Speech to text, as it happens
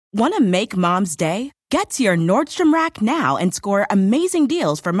Want to make Mom's day? Get to your Nordstrom Rack now and score amazing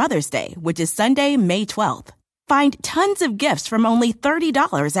deals for Mother's Day, which is Sunday, May 12th. Find tons of gifts from only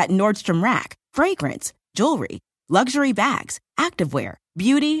 $30 at Nordstrom Rack. Fragrance, jewelry, luxury bags, activewear,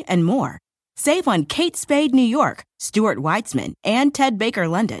 beauty, and more. Save on Kate Spade New York, Stuart Weitzman, and Ted Baker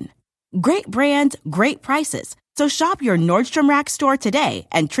London. Great brands, great prices. So shop your Nordstrom Rack store today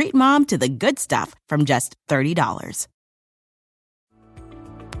and treat Mom to the good stuff from just $30.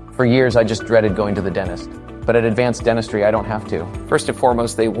 For years, I just dreaded going to the dentist. But at Advanced Dentistry, I don't have to. First and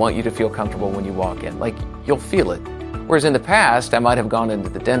foremost, they want you to feel comfortable when you walk in. Like, you'll feel it. Whereas in the past, I might have gone into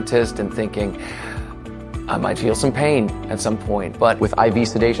the dentist and thinking, I might feel some pain at some point. But with IV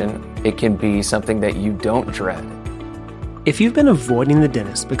sedation, it can be something that you don't dread. If you've been avoiding the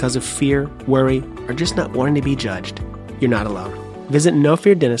dentist because of fear, worry, or just not wanting to be judged, you're not alone. Visit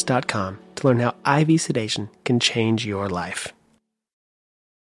NoFearDentist.com to learn how IV sedation can change your life.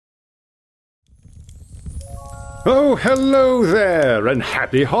 Oh, hello there, and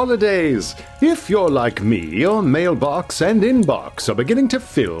happy holidays! If you're like me, your mailbox and inbox are beginning to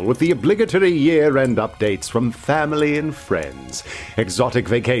fill with the obligatory year-end updates from family and friends. Exotic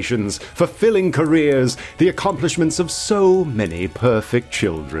vacations, fulfilling careers, the accomplishments of so many perfect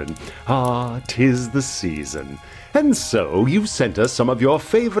children. Ah, 'tis the season. And so you sent us some of your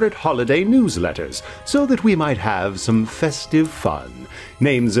favorite holiday newsletters so that we might have some festive fun.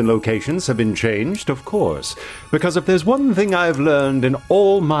 Names and locations have been changed, of course, because if there's one thing I've learned in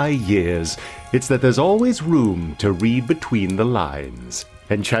all my years, it's that there's always room to read between the lines.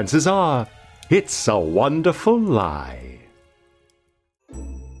 And chances are, it's a wonderful lie.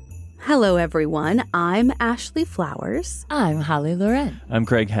 Hello, everyone. I'm Ashley Flowers. I'm Holly Loren. I'm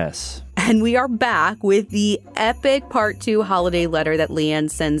Greg Hess. And we are back with the epic Part 2 holiday letter that Leanne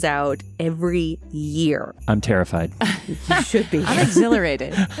sends out every year. I'm terrified. You should be. I'm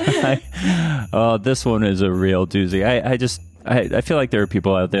exhilarated. This one is a real doozy. I feel like there are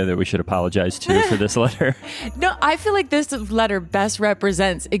people out there that we should apologize to for this letter. No, I feel like this letter best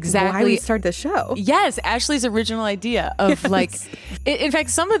represents exactly why we start the show. Yes, Ashley's original idea of in fact,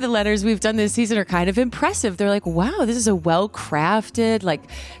 some of the letters we've done this season are kind of impressive. They're like, wow, this is a well-crafted,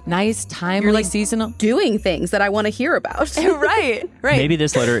 nice, timely, seasonal. Doing things that I want to hear about. Right. Maybe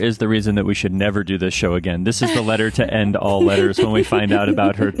this letter is the reason that we should never do this show again. This is the letter to end all letters when we find out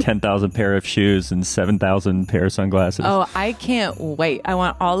about her 10,000 pair of shoes and 7,000 pair of sunglasses. Oh, I can't wait. I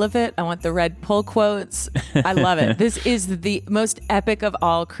want all of it. I want the red pull quotes. I love it. This is the most epic of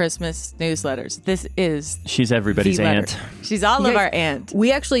all Christmas newsletters. She's everybody's aunt. She's all of our aunt.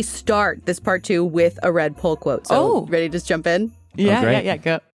 We actually start this Part 2 with a red pull quote. So ready to just jump in? Yeah,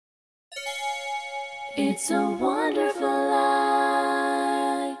 go. It's a wonderful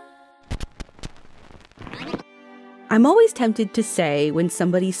life. I'm always tempted to say when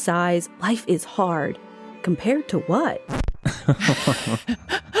somebody sighs, life is hard. Compared to what?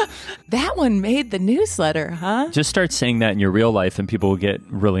 That one made the newsletter, huh? Just start saying that in your real life and people will get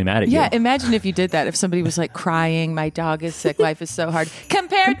really mad at you. Yeah, imagine if you did that. If somebody was crying, my dog is sick, life is so hard.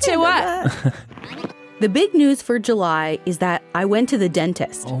 Compared to what? The big news for July is that I went to the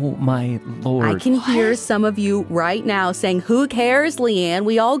dentist. Oh, my Lord. I can hear some of you right now saying, who cares, Leanne?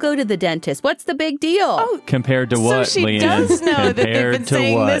 We all go to the dentist. What's the big deal? Oh, compared to what, so she Leanne? does know that they've been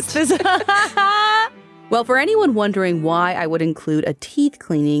saying what? this. Well, for anyone wondering why I would include a teeth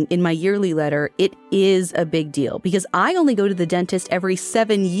cleaning in my yearly letter, it is a big deal because I only go to the dentist every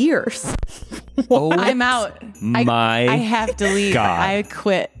 7 years. Oh, I'm out. I have to leave. God. I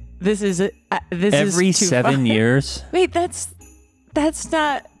quit. This is every is too 7 far. years. Wait, that's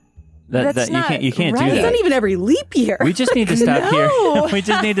not. That's not you can't right. do It's that. not even every leap year. We just need to stop here. We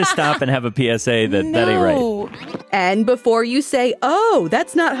just need to stop and have a PSA that ain't right. And before you say, oh,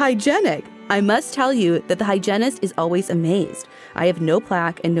 that's not hygienic, I must tell you that the hygienist is always amazed. I have no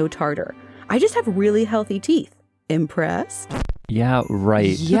plaque and no tartar. I just have really healthy teeth. Impressed? Yeah,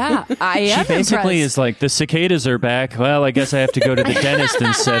 right. Yeah, I am. She basically impressed. is like, the cicadas are back. Well, I guess I have to go to the dentist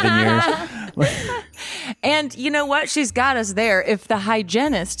in 7 years. And you know what? She's got us there. If the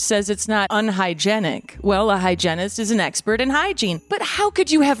hygienist says it's not unhygienic, well, a hygienist is an expert in hygiene. But how could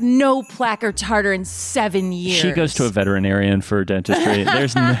you have no plaque or tartar in 7 years? She goes to a veterinarian for dentistry. They're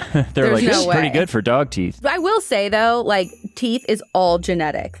like, no this is pretty way. good for dog teeth. I will say, though, teeth is all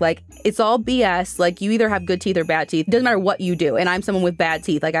genetic. It's all BS. You either have good teeth or bad teeth. It doesn't matter what you do. And I'm someone with bad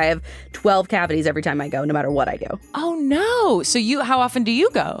teeth. I have 12 cavities every time I go, no matter what I do. Oh, no. So how often do you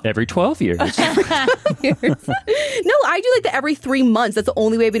go? Every 12 years. No, I do the every 3 months. That's the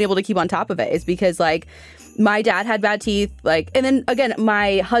only way I've been able to keep on top of it is because my dad had bad teeth. And then again,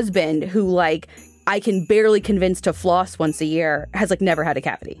 my husband who I can barely convince to floss once a year has like never had a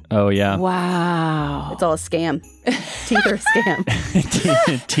cavity. Oh, yeah. Wow. It's all a scam. Teeth are a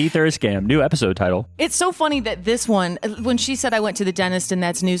scam. Teeth are a scam. New episode title. It's so funny that this one, when she said I went to the dentist and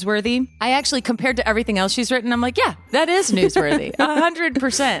that's newsworthy, I actually compared to everything else she's written, I'm like, yeah, that is newsworthy.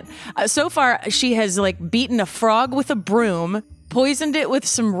 100%. So far, she has like beaten a frog with a broom, poisoned it with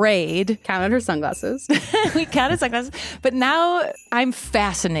some Raid. Counted her sunglasses. We counted sunglasses. But now I'm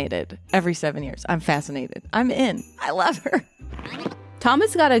fascinated. Every 7 years, I'm fascinated. I'm in. I love her.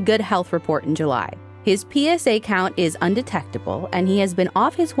 Thomas got a good health report in July. His PSA count is undetectable, and he has been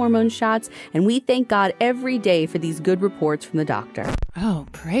off his hormone shots, and we thank God every day for these good reports from the doctor. Oh,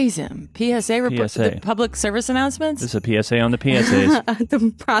 praise him. PSA report, PSA. the public service announcements? This is a PSA on the PSAs.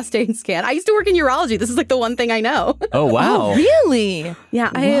 The prostate scan. I used to work in urology. This is like the one thing I know. Oh, wow. Oh, really? Yeah,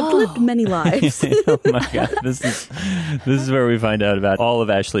 I have lived many lives. Oh, my God. This is where we find out about all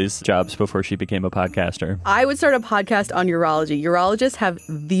of Ashley's jobs before she became a podcaster. I would start a podcast on urology. Urologists have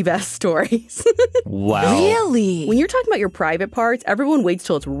the best stories. Wow. Really? When you're talking about your private parts, everyone waits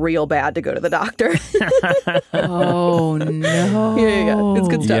till it's real bad to go to the doctor. Oh, no. Yeah. It's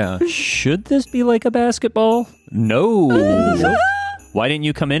good stuff. Yeah. Should this be like a basketball? No. Why didn't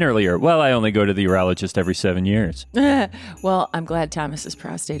you come in earlier? Well, I only go to the urologist every 7 years. Well, I'm glad Thomas's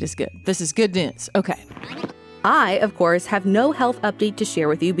prostate is good. This is good news. Okay. I, of course, have no health update to share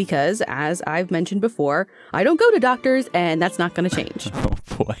with you because, as I've mentioned before, I don't go to doctors, and that's not going to change. Oh,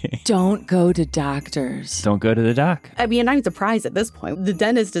 boy. Don't go to doctors. Don't go to the doc. I mean, I'm surprised at this point. The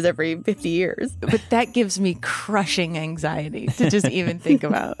dentist is every 50 years. But that gives me crushing anxiety to just even think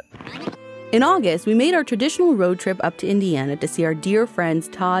about. In August, we made our traditional road trip up to Indiana to see our dear friends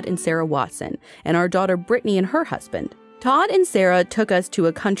Todd and Sarah Watson and our daughter Brittany and her husband. Todd and Sarah took us to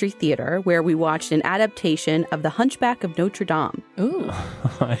a country theater where we watched an adaptation of The Hunchback of Notre Dame. Ooh.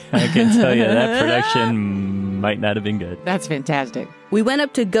 I can tell you that production might not have been good. That's fantastic. We went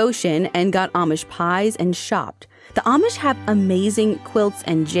up to Goshen and got Amish pies and shopped. The Amish have amazing quilts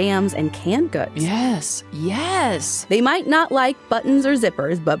and jams and canned goods. Yes. Yes. They might not like buttons or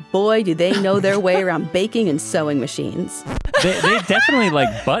zippers, but boy, do they know their way around baking and sewing machines. They definitely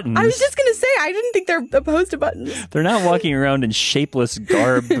like buttons. I was just going to say, I didn't think they're opposed to buttons. They're not walking around in shapeless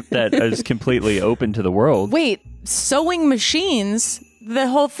garb that is completely open to the world. Wait, sewing machines? The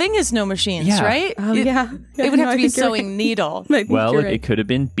whole thing is no machines, Yeah. right? Oh, yeah. It would No, have I to be think you're sewing right. needle. I think Well, you're right. it could have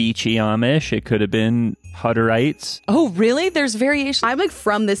been beachy Amish. It could have been Hutterites. Oh, really? There's variation. I'm like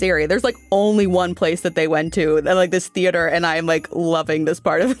from this area. There's like only one place that they went to, like this theater, and I'm like loving this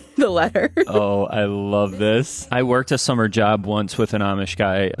part of the letter. Oh, I love this. I worked a summer job once with an Amish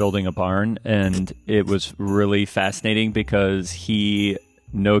guy building a barn, and it was really fascinating because he,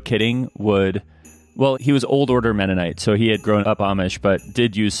 no kidding, he was old order Mennonite, so he had grown up Amish, but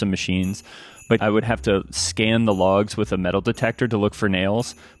did use some machines. But I would have to scan the logs with a metal detector to look for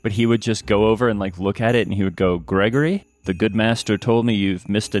nails. But he would just go over and like look at it, and he would go, "Gregory, the good master told me you've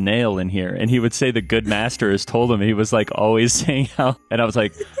missed a nail in here." And he would say the good master has told him. He was like always saying how, and I was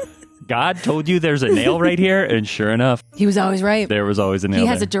like, God told you there's a nail right here? And sure enough, He was always right. there was always a nail He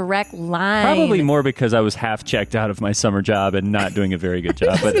has there. a direct line. Probably more because I was half checked out of my summer job and not doing a very good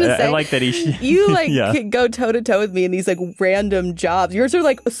job. But gonna I say, like that he... You like Yeah. go toe to toe with me in these like random jobs. Yours are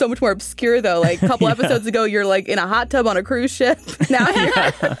like so much more obscure though. Like a couple episodes ago, you're like in a hot tub on a cruise ship. Now,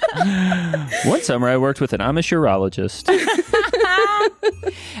 One summer I worked with an Amish urologist.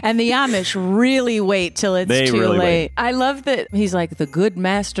 And the Amish really wait till it's They too really late. wait. I love that he's like, the good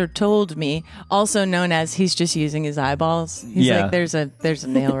master told me, also known as he's just using his eyeballs. He's Yeah. like, there's a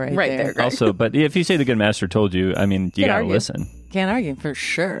nail right, Right there. there, Greg. Also, but if you say the good master told you, I mean, you Can't gotta argue. listen. Can't argue for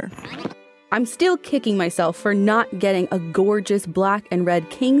sure. I'm still kicking myself for not getting a gorgeous black and red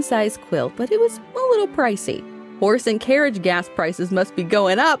king size quilt, but it was a little pricey. Horse and carriage gas prices must be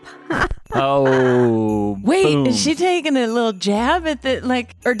going up. Oh, Wait, boom. is she taking a little jab at the,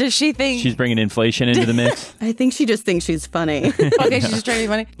 like, or does she think... She's bringing inflation into the mix. I think she just thinks she's funny. Okay, she's just trying to be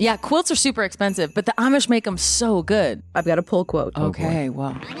funny. Yeah, quilts are super expensive, but the Amish make them so good. I've got a pull quote. Okay,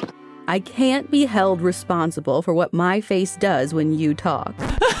 well. I can't be held responsible for what my face does when you talk.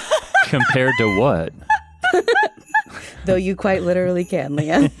 Compared to what? Though you quite literally can,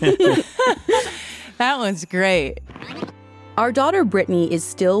 Leah. That one's great. Our daughter Brittany is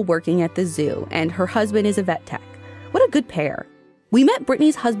still working at the zoo, and her husband is a vet tech. What a good pair. We met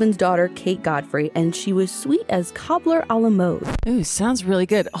Brittany's husband's daughter, Kate Godfrey, and she was sweet as cobbler a la mode. Ooh, sounds really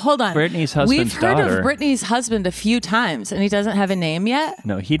good. Hold on. Brittany's husband's We've heard daughter. of Brittany's husband a few times, and he doesn't have a name yet.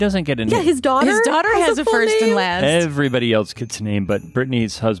 No, he doesn't get a name. Yeah, his daughter has a full first name. and last. Everybody else gets a name, but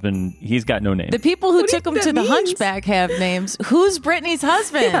Brittany's husband, he's got no name. The people who What do you took him think to that the means? Hunchback have names. Who's Brittany's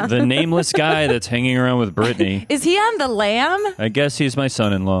husband? The nameless guy that's hanging around with Brittany. Is he on the lam? I guess he's my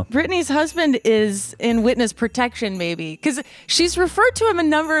son-in-law. Brittany's husband is in witness protection, maybe, because she's referred to him a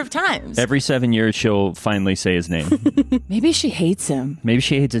number of times. Every 7 years, she'll finally say his name. Maybe she hates him. Maybe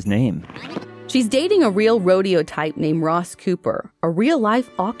she hates his name. She's dating a real rodeo type named Ross Cooper, a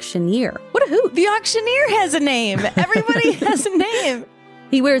real-life auctioneer. What a hoot. The auctioneer has a name. Everybody has a name.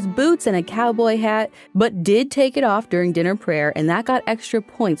 He wears boots and a cowboy hat, but did take it off during dinner prayer, and that got extra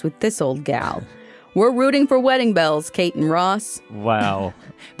points with this old gal. We're rooting for wedding bells, Kate and Ross. Wow.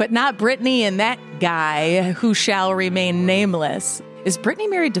 But not Brittany and that guy who shall remain nameless. Is Brittany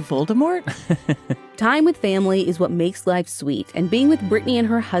married to Voldemort? Time with family is what makes life sweet, and being with Brittany and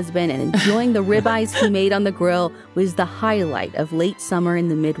her husband and enjoying the ribeyes he made on the grill was the highlight of late summer in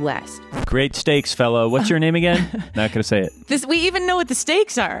the Midwest. Great steaks, fella. What's your name again? Not going to say it. We even know what the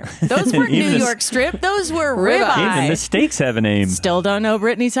stakes are. Those weren't Even New the- York strip. Those were Ribeye. ribeye. Even the steaks have a name. Still don't know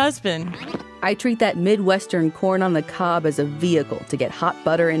Brittany's husband. I treat that Midwestern corn on the cob as a vehicle to get hot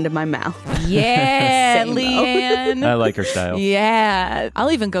butter into my mouth. Yeah, Same, though. Leanne. I like her style. Yeah.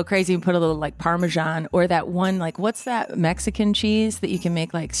 I'll even go crazy and put a little like Parmesan or that one, like, what's that Mexican cheese that you can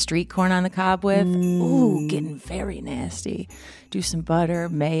make like street corn on the cob with? Ooh, getting very nasty. Do some butter,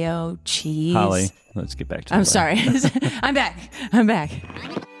 mayo, cheese. Holly, let's get back to I'm the sorry. I'm back.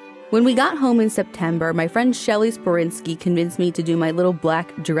 When we got home in September, my friend Shelly Sporinsky convinced me to do my little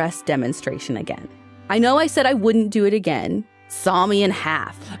black dress demonstration again. I know I said I wouldn't do it again. Saw me in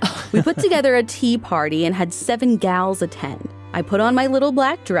half. We put together a tea party and had 7 gals attend. I put on my little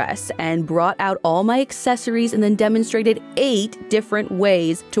black dress and brought out all my accessories and then demonstrated 8 different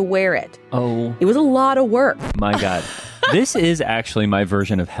ways to wear it. Oh, It was a lot of work. my God. This is actually my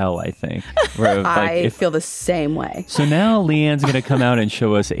version of hell, I think. Where, I feel the same way. So now Leanne's going to come out and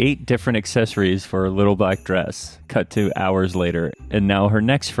show us 8 different accessories for a little black dress. Cut to hours later. And now her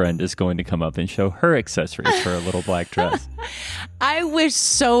next friend is going to come up and show her accessories for a little black dress. I wish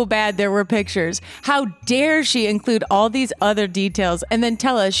so bad there were pictures. How dare she include all these other details and then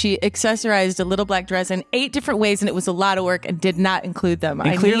tell us she accessorized a little black dress in 8 different ways and it was a lot of work and did not include them.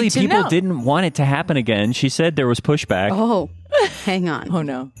 And clearly people didn't want it to happen again. She said there was pushback. Oh, hang on. Oh,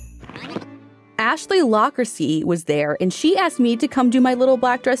 no. Ashley Lockersey was there, and she asked me to come do my little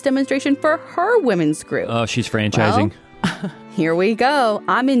black dress demonstration for her women's group. Oh, she's franchising. Here we go.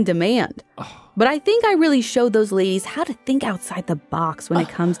 I'm in demand. But I think I really showed those ladies how to think outside the box when it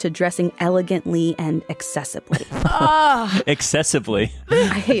comes to dressing elegantly and accessibly. Excessively. I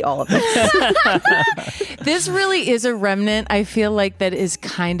hate all of this. This really is a remnant, I feel like, that is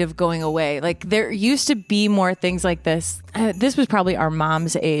kind of going away. Like, there used to be more things like this. This was probably our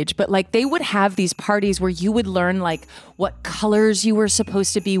mom's age, but like they would have these parties where you would learn like what colors you were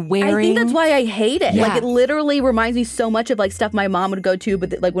supposed to be wearing. I think that's why I hate it. Yeah. Like, it literally reminds me so much of like stuff my mom would go to,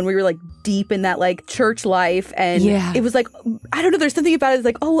 but like when we were like deep in that like church life, and Yeah. it was like, I don't know, there's something about it. It's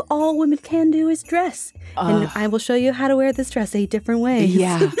like, oh, all women can do is dress. And I will show you how to wear this dress 8 different ways.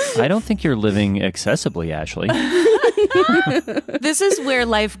 Yeah. I don't think you're living accessibly, Ashley. This is where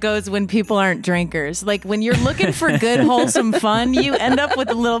life goes when people aren't drinkers. Like when you're looking for good, wholesome fun, you end up with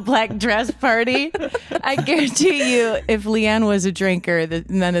a little black dress party. I guarantee you, if Leanne was a drinker,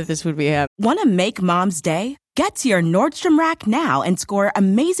 none of this would be happening. Want to make mom's day? Get to your Nordstrom Rack now and score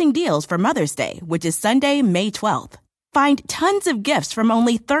amazing deals for Mother's Day, which is Sunday, May 12th. Find tons of gifts from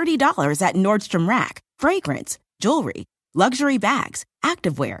only $30 at Nordstrom Rack. Fragrance, jewelry, luxury bags,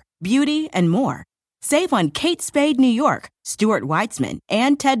 activewear, beauty, and more. Save on Kate Spade New York, Stuart Weitzman,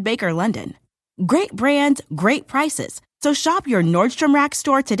 and Ted Baker London. Great brands, great prices. So shop your Nordstrom Rack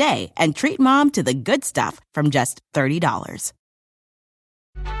store today and treat mom to the good stuff from just $30.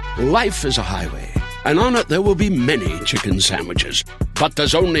 Life is a highway, and on it there will be many chicken sandwiches. But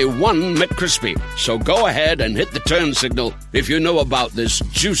there's only one McCrispy. So go ahead and hit the turn signal if you know about this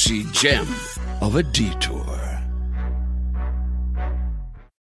juicy gem of a detour.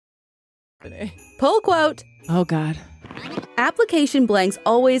 Pull quote. Oh, God. Application blanks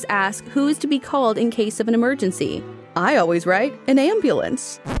always ask who is to be called in case of an emergency. I always write an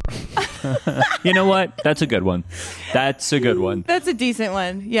ambulance. You know what? That's a good one. That's a good one. That's a decent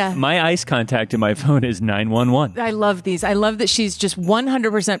one. Yeah. My ice contact in my phone is 911. I love these. I love that she's just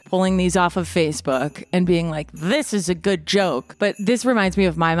 100% pulling these off of Facebook and being like, this is a good joke. But this reminds me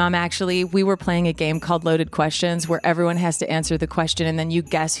of my mom, actually. We were playing a game called Loaded Questions where everyone has to answer the question and then you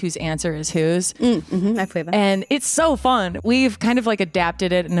guess whose answer is whose. I played that. And it's so fun. We've kind of like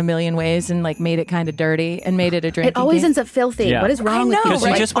adapted it in a million ways and like made it kind of dirty and made it a drinking It always game. ends up filthy. Yeah. What is wrong with people? Because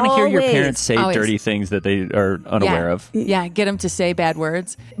you just want to hear your parents say Always. dirty things that they are unaware of. Yeah, get them to say bad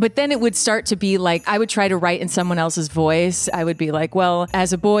words. But then it would start to be like, I would try to write in someone else's voice. I would be like, well,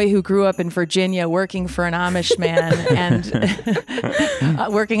 as a boy who grew up in Virginia working for an Amish man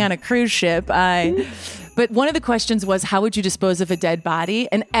and working on a cruise ship, But one of the questions was, how would you dispose of a dead body?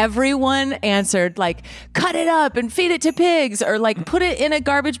 And everyone answered like, cut it up and feed it to pigs, or like put it in a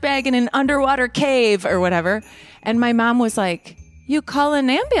garbage bag in an underwater cave or whatever. And my mom was like, you call an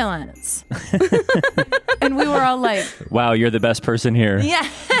ambulance. And we were all like, wow, you're the best person here. yeah.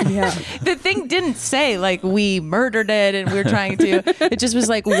 The thing didn't say like we murdered it and we're trying to. It just was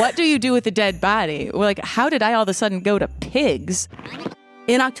like, what do you do with a dead body? We're like, how did I all of a sudden go to pigs?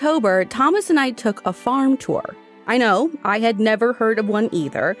 In October, Thomas and I took a farm tour. I know, I had never heard of one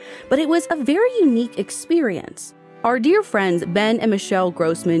either, but it was a very unique experience. Our dear friends Ben and Michelle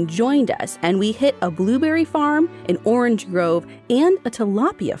Grossman joined us, and we hit a blueberry farm, an orange grove, and a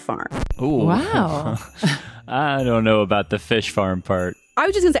tilapia farm. Ooh. Wow. I don't know about the fish farm part. I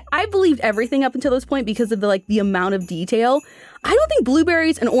was just gonna say, I believed everything up until this point because of the amount of detail. I don't think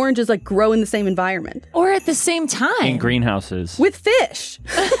blueberries and oranges grow in the same environment. Or at the same time. In greenhouses. With fish.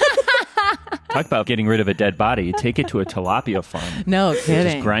 Talk about getting rid of a dead body. Take it to a tilapia farm. No Just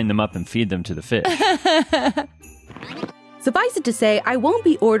kidding. grind them up and feed them to the fish. Suffice it to say, I won't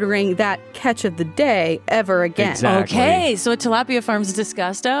be ordering that catch of the day ever again. Exactly. Okay, so a tilapia farm's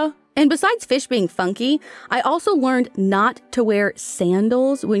disgusto? And besides fish being funky, I also learned not to wear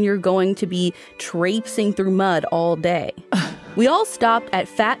sandals when you're going to be traipsing through mud all day. We all stopped at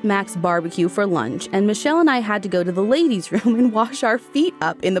Fat Max Barbecue for lunch, and Michelle and I had to go to the ladies' room and wash our feet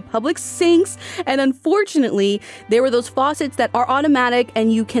up in the public sinks. And unfortunately, there were those faucets that are automatic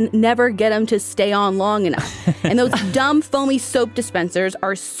and you can never get them to stay on long enough. And those dumb foamy soap dispensers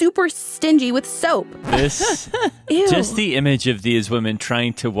are super stingy with soap. This, Ew. just the image of these women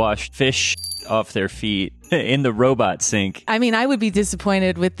trying to wash fish off their feet in the robot sink. I mean, I would be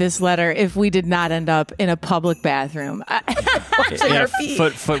disappointed with this letter if we did not end up in a public bathroom. Yeah,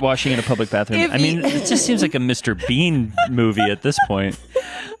 foot washing in a public bathroom. If I mean, it just seems like a Mr. Bean movie at this point.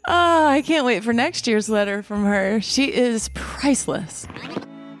 Oh, I can't wait for next year's letter from her. She is priceless.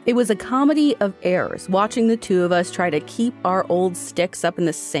 It was a comedy of errors, watching the two of us try to keep our old sticks up in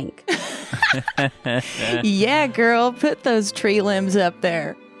the sink. Yeah, girl, put those tree limbs up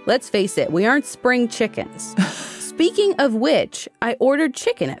there. Let's face it, we aren't spring chickens. Speaking of which, I ordered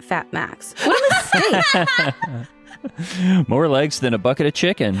chicken at Fat Max. What a mistake. More legs than a bucket of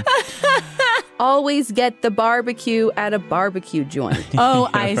chicken. Always get the barbecue at a barbecue joint. Oh,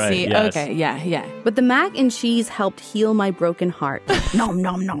 I Right, see. yes. Okay, yeah. But the mac and cheese helped heal my broken heart. Nom,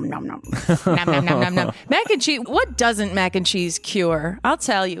 nom, nom, nom, nom. Nom, nom, nom, nom, nom. Mac and cheese. What doesn't mac and cheese cure? I'll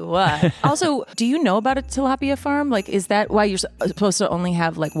tell you what. Also, do you know about a tilapia farm? Is that why you're supposed to only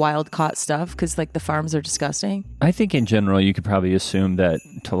have wild caught stuff? Because the farms are disgusting. I think in general, you could probably assume that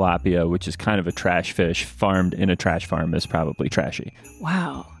tilapia, which is kind of a trash fish, farmed in a trash farm is probably trashy.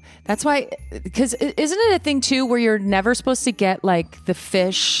 Wow. That's why, because isn't it a thing too where you're never supposed to get the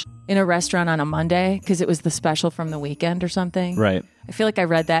fish in a restaurant on a Monday because it was the special from the weekend or something? Right. I feel like I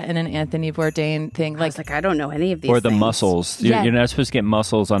read that in an Anthony Bourdain thing. I was I don't know any of these Or the things. mussels. Yeah. You're not supposed to get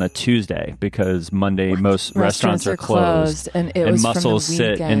mussels on a Tuesday because Monday most restaurants are closed. And it was from the mussels sit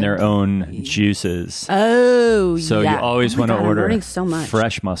in weekend. their own juices. Oh, So yeah. you always want to God, I'm order learning so much.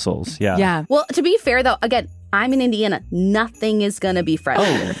 fresh mussels. Yeah. Yeah. Well, to be fair, though, again, I'm in Indiana. Nothing is going to be fresh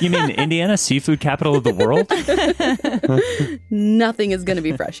here. You mean Indiana, seafood capital of the world? Nothing is going to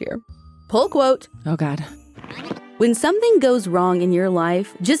be fresh here. Pull quote. Oh, God. When something goes wrong in your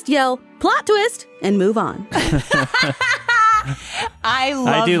life, just yell, plot twist, and move on. I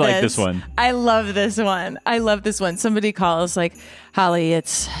love do like this one. I love this one. I love this one. Somebody calls Holly,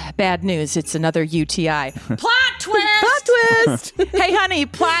 it's bad news. It's another UTI. Plot twist! Plot twist! Hey, honey,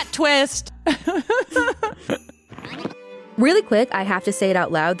 plot twist. Really quick, I have to say it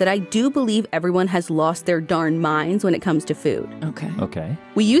out loud that I do believe everyone has lost their darn minds when it comes to food. Okay.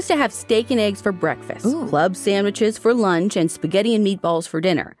 We used to have steak and eggs for breakfast, club sandwiches for lunch, and spaghetti and meatballs for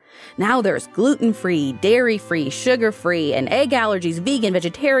dinner. Now there's gluten-free, dairy-free, sugar-free, and egg allergies, vegan,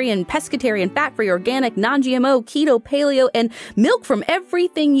 vegetarian, pescatarian, fat-free, organic, non-GMO, keto, paleo, and milk from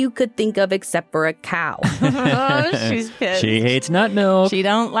everything you could think of except for a cow. Oh, she's pissed. She hates nut milk. She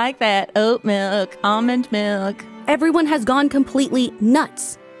don't like that. Oat milk, almond milk. Everyone has gone completely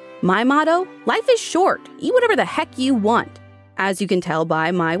nuts. My motto, life is short. Eat whatever the heck you want. As you can tell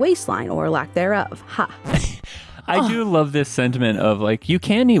by my waistline or lack thereof. Ha. I do love this sentiment of like, you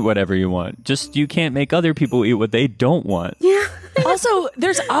can eat whatever you want. Just you can't make other people eat what they don't want. Yeah. Also,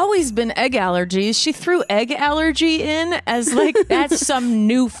 there's always been egg allergies. She threw egg allergy in as like, that's some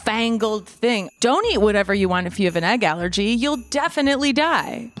newfangled thing. Don't eat whatever you want if you have an egg allergy. You'll definitely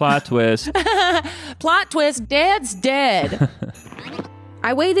die. Plot twist. Plot twist, Dad's dead.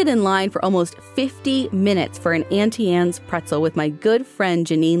 I waited in line for almost 50 minutes for an Auntie Anne's pretzel with my good friend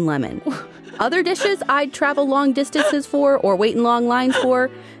Janine Lemon. Other dishes I'd travel long distances for or wait in long lines for: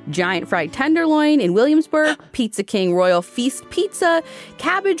 giant fried tenderloin in Williamsburg, Pizza King Royal Feast Pizza,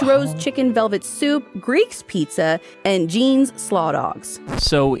 Cabbage Rose Chicken Velvet Soup, Greek's Pizza, and Jean's Slaw Dogs.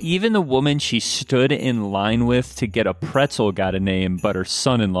 So even the woman she stood in line with to get a pretzel got a name, but her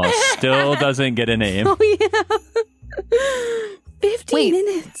son-in-law still doesn't get a name. Oh, yeah. 15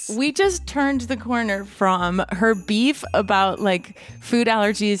 minutes. We just turned the corner from her beef about like food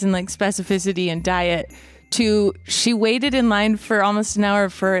allergies and like specificity and diet to she waited in line for almost an hour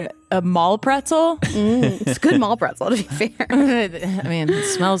for a mall pretzel. It's a good mall pretzel, to be fair. I mean, it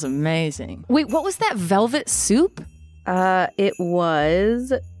smells amazing. Wait, what was that velvet soup? It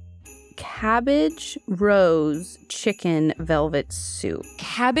was Cabbage Rose Chicken Velvet Soup.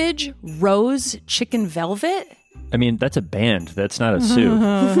 Cabbage Rose Chicken Velvet? I mean, that's a band. That's not a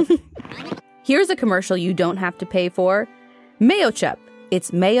soup. Here's a commercial you don't have to pay for. Mayo Chup.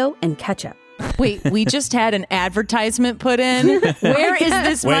 It's mayo and ketchup. Wait, we just had an advertisement put in. Where is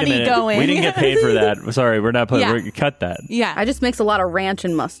this Wait a money minute. going? We didn't get paid for that. Sorry, we're not putting. Yeah. We're cut that. Yeah. I just mix a lot of ranch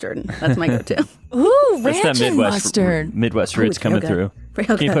and mustard. That's my go-to. Ooh, That's ranch that and mustard. Midwest roots real coming good. through.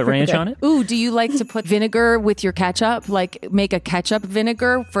 Real Can you good, put ranch real on good. it? Ooh, do you like to put vinegar with your ketchup? Like make a ketchup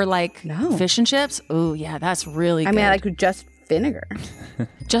vinegar for like No. fish and chips? Ooh, yeah, that's really good. I mean, I could just vinegar.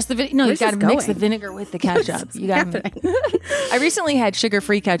 Just the no, Where's you got to this mix the going? vinegar with the ketchup. You got happening? I recently had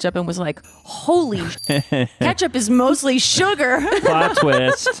sugar-free ketchup and was like, "Holy, ketchup is mostly sugar." Plot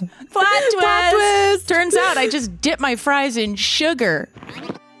twist. Plot twist. Turns out I just dip my fries in sugar.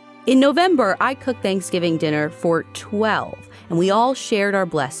 In November, I cooked Thanksgiving dinner for 12, and we all shared our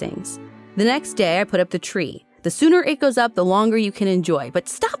blessings. The next day, I put up the tree. The sooner it goes up, the longer you can enjoy. But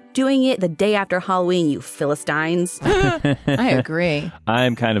stop doing it the day after Halloween, you Philistines. I agree.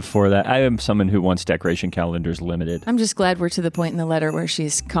 I'm kind of for that. I am someone who wants decoration calendars limited. I'm just glad we're to the point in the letter where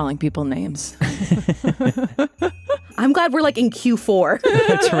she's calling people names. I'm glad we're like in Q4.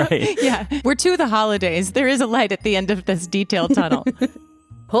 That's right. Yeah, we're to the holidays. There is a light at the end of this detailed tunnel.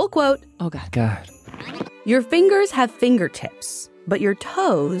 Pull quote. Oh, God. God. Your fingers have fingertips, but your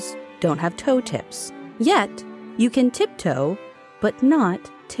toes don't have toe tips. Yet, you can tiptoe, but not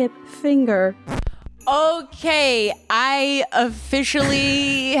tip finger. Okay, I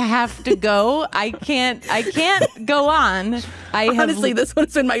officially have to go. I can't go on. I have Honestly, this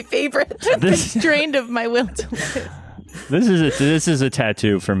one's been my favorite. This strained of my will to live. this is a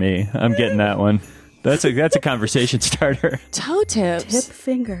tattoo for me. I'm getting that one. That's a conversation starter. Toe tips. Tip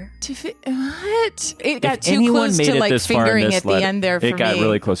finger. What? It got If too anyone close made to it like this far in fingering this at the letter, end there for it got me.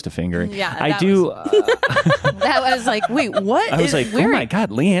 really close to fingering. Yeah, I that do. That was like, wait, what? I was like, oh my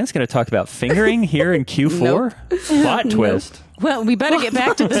God, Leanne's going to talk about fingering here in Q4. Plot twist. Well, we better get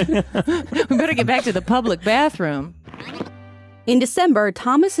back to the public bathroom. In December,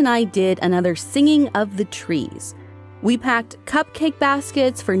 Thomas and I did another Singing of the Trees. We packed cupcake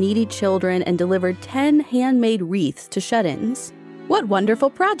baskets for needy children and delivered 10 handmade wreaths to shut-ins. What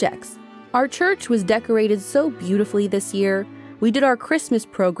wonderful projects! Our church was decorated so beautifully this year. We did our Christmas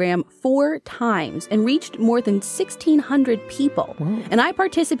program 4 times and reached more than 1,600 people. Whoa. And I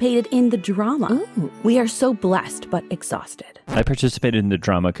participated in the drama. Ooh. We are so blessed but exhausted. I participated in the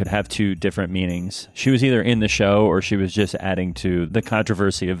drama could have 2 different meanings. She was either in the show or she was just adding to the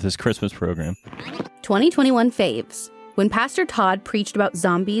controversy of this Christmas program. 2021 faves. When Pastor Todd preached about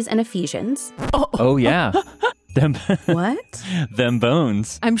zombies and Ephesians. Oh yeah. Them What? Them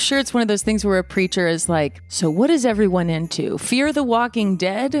bones. I'm sure it's one of those things where a preacher is like, so what is everyone into? Fear the Walking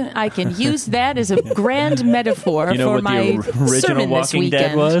Dead? I can use that as a grand metaphor You know for what my the original sermon this Walking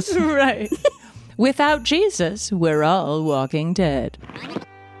Dead weekend. was? Right. Without Jesus, we're all walking dead.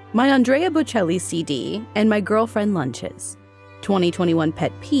 My Andrea Bocelli CD and my girlfriend lunches. 2021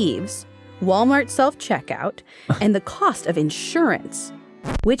 pet peeves, Walmart self-checkout, and the cost of insurance,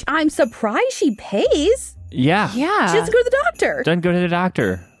 which I'm surprised she pays. Yeah. She doesn't go to the doctor. Doesn't go to the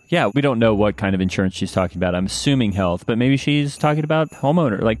doctor. Yeah, we don't know what kind of insurance she's talking about. I'm assuming health, but maybe she's talking about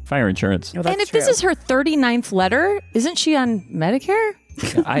homeowner, like fire insurance. Oh, and if this is her 39th letter, isn't she on Medicare?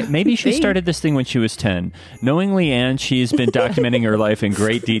 Maybe she started this thing when she was 10. Knowing Leanne, she's been documenting her life in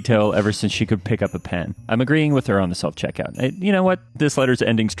great detail ever since she could pick up a pen. I'm agreeing with her on the self-checkout. You know what? This letter's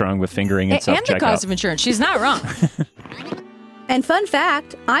ending strong with fingering and self-checkout. And the cost of insurance. She's not wrong. And fun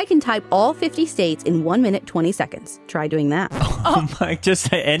fact, I can type all 50 states in 1 minute, 20 seconds. Try doing that. Oh, Mike,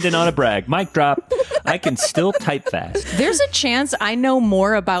 just ending on a brag. Mic drop. I can still type fast. There's a chance I know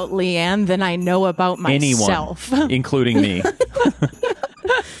more about Leanne than I know about myself. Anyone, including me.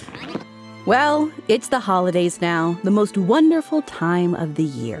 Well, it's the holidays now, the most wonderful time of the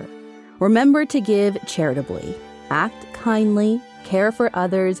year. Remember to give charitably, act kindly, care for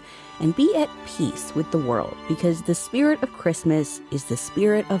others, and be at peace with the world, because the spirit of Christmas is the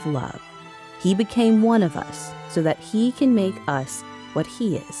spirit of love. He became one of us so that he can make us what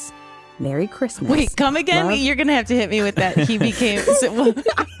he is. Merry Christmas. Wait, come again? Love. You're going to have to hit me with that. He became... Wait,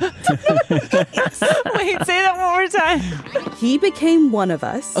 say that one more time. He became one of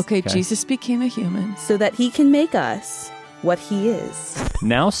us. Okay, Jesus became a human. So that he can make us what he is.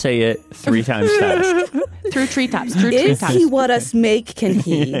 Now say it 3 times fast. Through treetops. Is he what us make can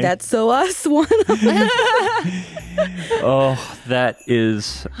he? That's so us one of us. Oh, that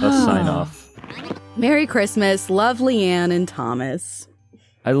is a sign-off. Merry Christmas. Love, Leanne and Thomas.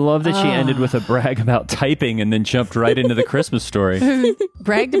 I love that she ended with a brag about typing and then jumped right into the Christmas story.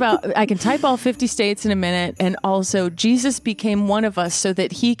 Bragged about, I can type all 50 states in a minute, and also Jesus became one of us so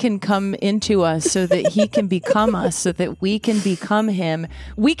that he can come into us, so that he can become us, so that we can become him.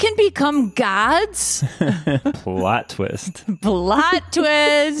 We can become gods. Plot twist. Plot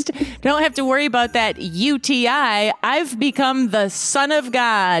twist. Don't have to worry about that UTI. I've become the Son of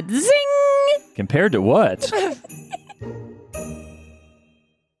God. Zing! Compared to what?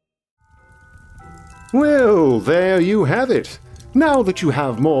 Well, there you have it. Now that you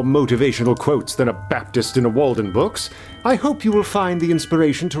have more motivational quotes than a Baptist in a Walden books, I hope you will find the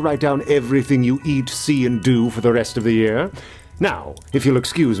inspiration to write down everything you eat, see, and do for the rest of the year. Now, if you'll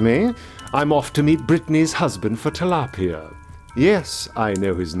excuse me, I'm off to meet Brittany's husband for tilapia. Yes, I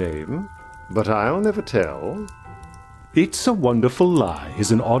know his name, but I'll never tell. It's a Wonderful Lie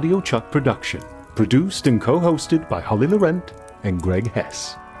is an Audio Chuck production, produced and co-hosted by Holly Laurent and Greg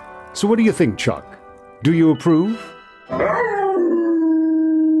Hess. So what do you think, Chuck? Do you approve?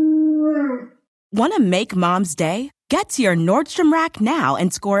 Want to make Mom's Day? Get to your Nordstrom Rack now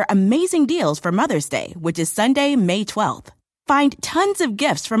and score amazing deals for Mother's Day, which is Sunday, May 12th. Find tons of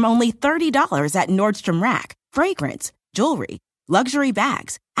gifts from only $30 at Nordstrom Rack. Fragrance, jewelry, luxury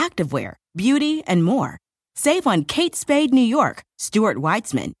bags, activewear, beauty, and more. Save on Kate Spade New York, Stuart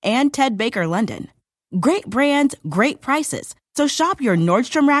Weitzman, and Ted Baker London. Great brands, great prices. So shop your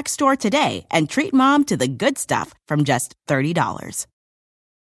Nordstrom Rack store today and treat Mom to the good stuff from just $30.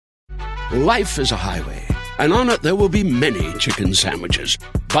 Life is a highway, and on it there will be many chicken sandwiches.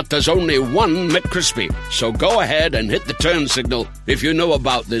 But there's only one McCrispy. So go ahead and hit the turn signal if you know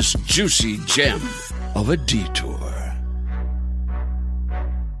about this juicy gem of a detour.